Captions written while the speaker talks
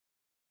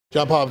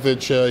John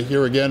Popovich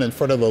here again in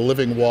front of the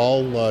living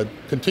wall,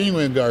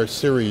 continuing our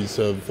series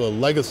of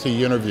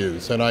legacy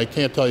interviews. And I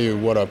can't tell you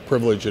what a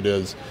privilege it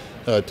is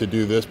to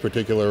do this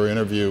particular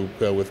interview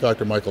with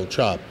Dr. Michael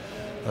Chopp.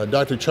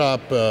 Dr.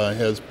 Chopp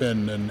has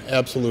been an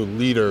absolute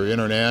leader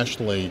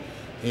internationally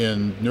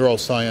in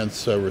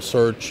neuroscience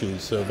research.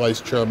 He's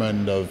vice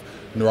chairman of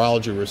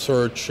Neurology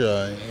Research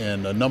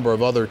and a number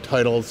of other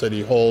titles that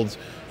he holds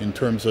in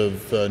terms of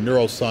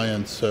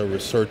neuroscience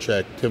research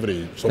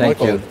activity. So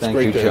Michael, it's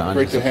great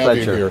to have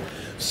you here.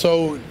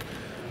 So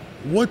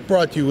what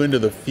brought you into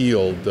the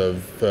field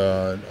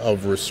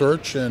of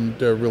research and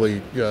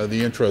really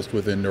the interest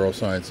within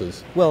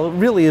neurosciences? Well,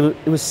 really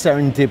it was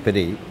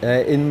serendipity.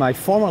 In my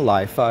former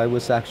life I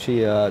was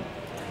actually a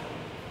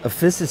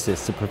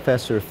physicist, a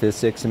professor of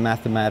physics and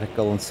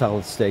mathematical and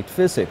solid state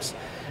physics.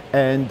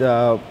 And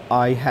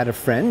I had a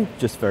friend,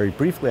 just very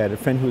briefly, I had a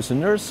friend who was a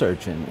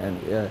neurosurgeon,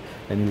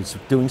 and he was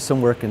doing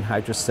some work in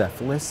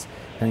hydrocephalus,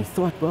 and he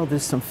thought, well,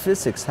 there's some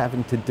physics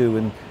having to do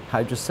in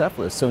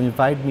hydrocephalus, so he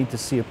invited me to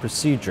see a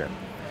procedure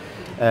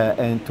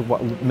and to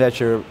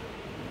measure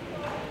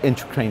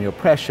intracranial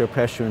pressure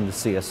in the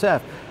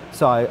CSF.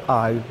 So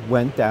I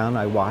went down,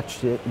 I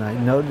watched it, and I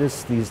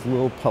noticed these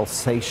little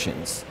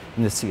pulsations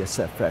in the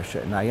CSF pressure,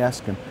 and I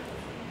asked him,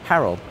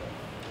 Harold,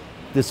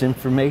 this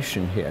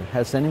information here,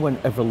 has anyone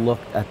ever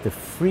looked at the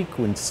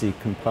frequency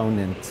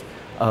component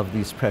of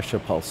these pressure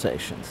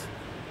pulsations?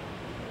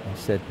 I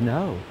said,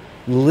 no.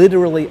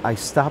 Literally, I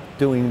stopped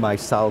doing my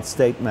solid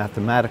state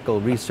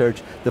mathematical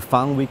research. The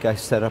following week, I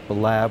set up a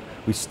lab.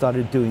 We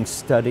started doing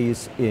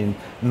studies in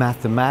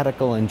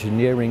mathematical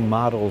engineering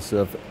models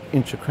of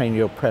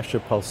intracranial pressure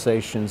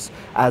pulsations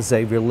as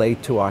they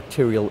relate to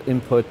arterial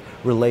input,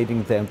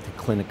 relating them to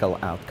clinical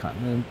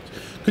outcome.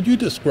 Could you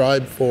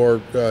describe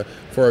for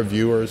our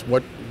viewers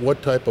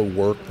what type of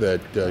work that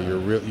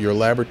your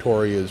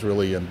laboratory is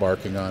really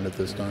embarking on at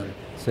this time?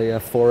 So you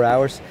have 4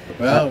 hours?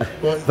 Well,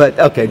 but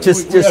okay,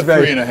 just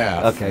very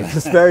 3.5. Okay,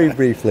 just very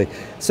briefly.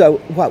 So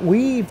what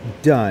we've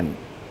done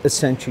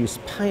essentially is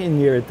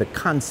pioneered the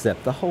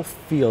concept, the whole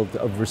field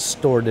of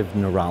restorative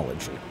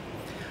neurology.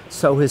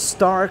 So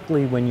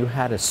historically, when you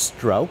had a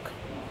stroke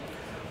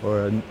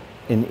or an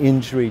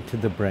injury to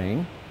the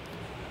brain,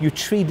 you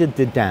treated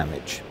the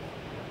damage.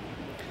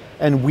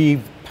 And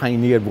we've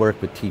pioneered work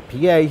with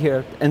TPA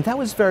here, and that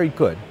was very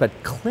good. But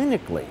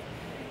clinically,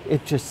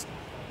 it just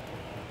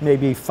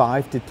maybe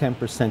 5 to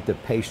 10%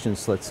 of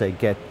patients, let's say,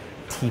 get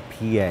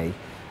TPA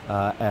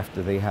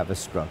after they have a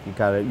stroke.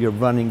 You're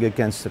running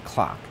against the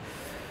clock.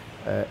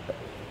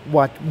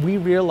 What we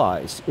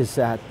realize is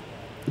that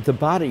the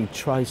body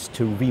tries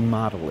to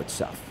remodel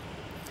itself.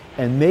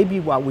 And maybe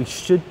what we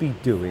should be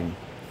doing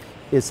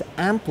is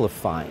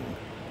amplifying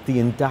the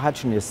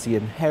endogenous, the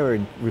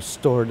inherent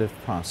restorative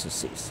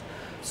processes.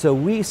 So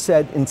we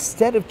said,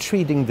 instead of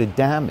treating the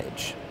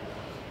damage,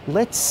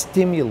 let's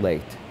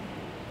stimulate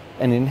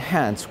and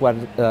enhance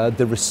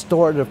the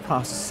restorative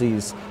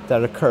processes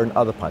that occur in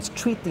other parts.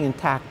 Treat the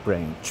intact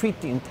brain, treat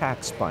the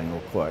intact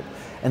spinal cord,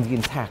 and the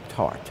intact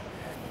heart.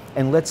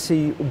 And let's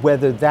see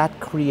whether that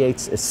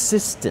creates a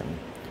system,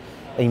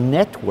 a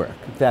network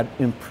that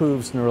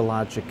improves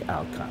neurologic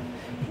outcome.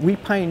 We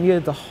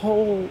pioneered the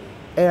whole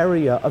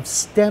area of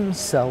stem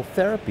cell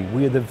therapy.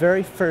 We are the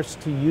very first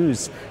to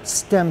use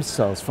stem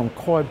cells from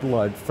cord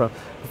blood,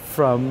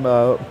 from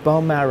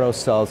bone marrow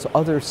cells,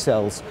 other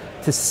cells,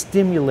 to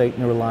stimulate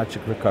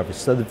neurologic recovery.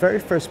 So the very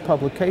first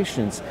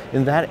publications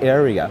in that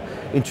area,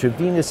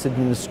 intravenous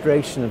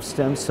administration of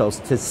stem cells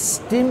to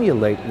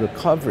stimulate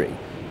recovery,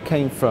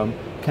 came from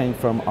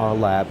our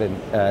lab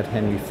at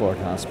Henry Ford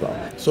Hospital.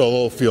 So the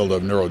whole field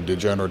of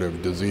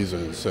neurodegenerative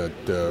diseases that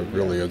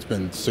really has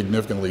been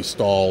significantly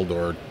stalled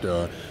or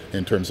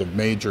in terms of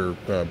major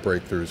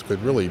breakthroughs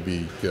could really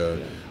be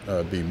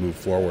moved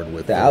forward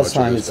with. The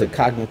Alzheimer's, the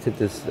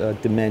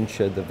cognitive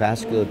dementia, the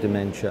vascular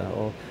dementia,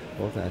 all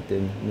that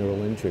in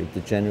neural injury,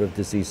 degenerative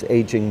disease,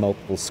 aging,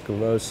 multiple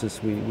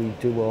sclerosis, we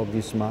do all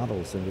these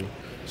models. And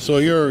so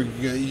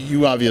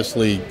you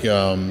obviously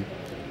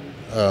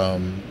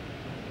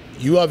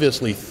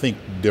think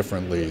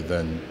differently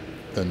than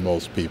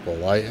most people.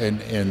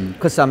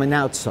 Because I'm an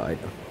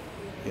outsider.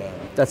 Yeah.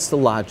 That's the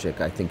logic,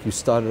 I think. You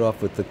started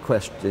off with the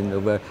question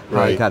of how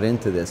right. I got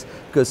into this.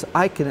 Because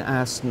I can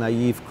ask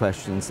naive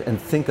questions and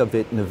think of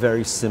it in a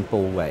very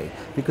simple way.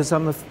 Because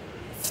I'm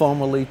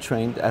formerly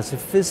trained as a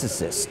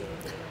physicist.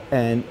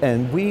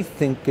 And we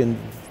think in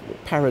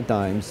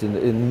paradigms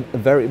in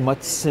very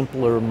much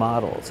simpler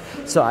models.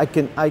 So I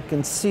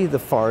can see the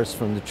forest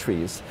from the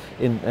trees,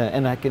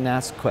 and I can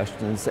ask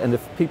questions. And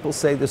if people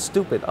say they're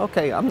stupid,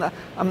 okay, I'm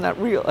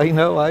not real. You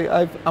know,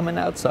 I'm an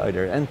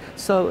outsider. And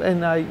so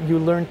you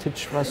learn to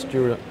trust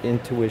your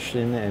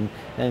intuition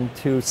and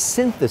to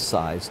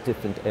synthesize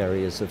different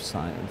areas of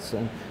science.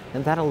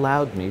 And that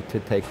allowed me to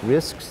take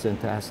risks and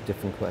to ask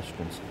different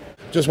questions.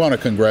 Just want to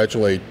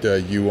congratulate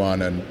you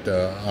on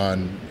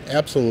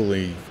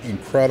absolutely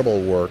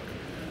incredible work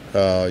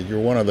You're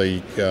one of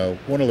the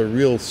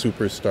real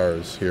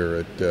superstars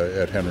here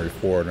at Henry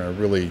Ford, and I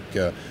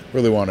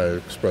really want to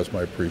express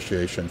my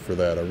appreciation for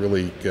that.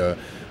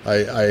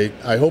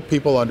 I hope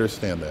people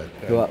understand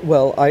that.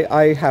 Well,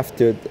 I have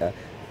to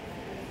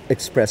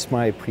express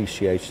my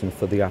appreciation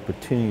for the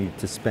opportunity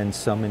to spend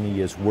so many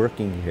years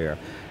working here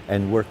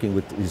and working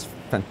with these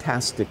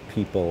fantastic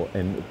people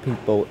and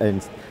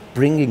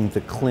bringing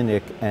the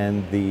clinic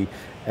and the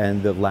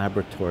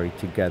laboratory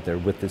together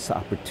with this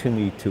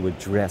opportunity to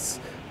address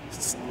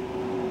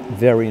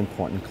very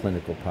important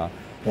clinical problems.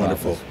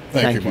 Wonderful.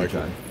 Thank you,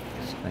 Michael. John.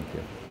 Thank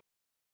you.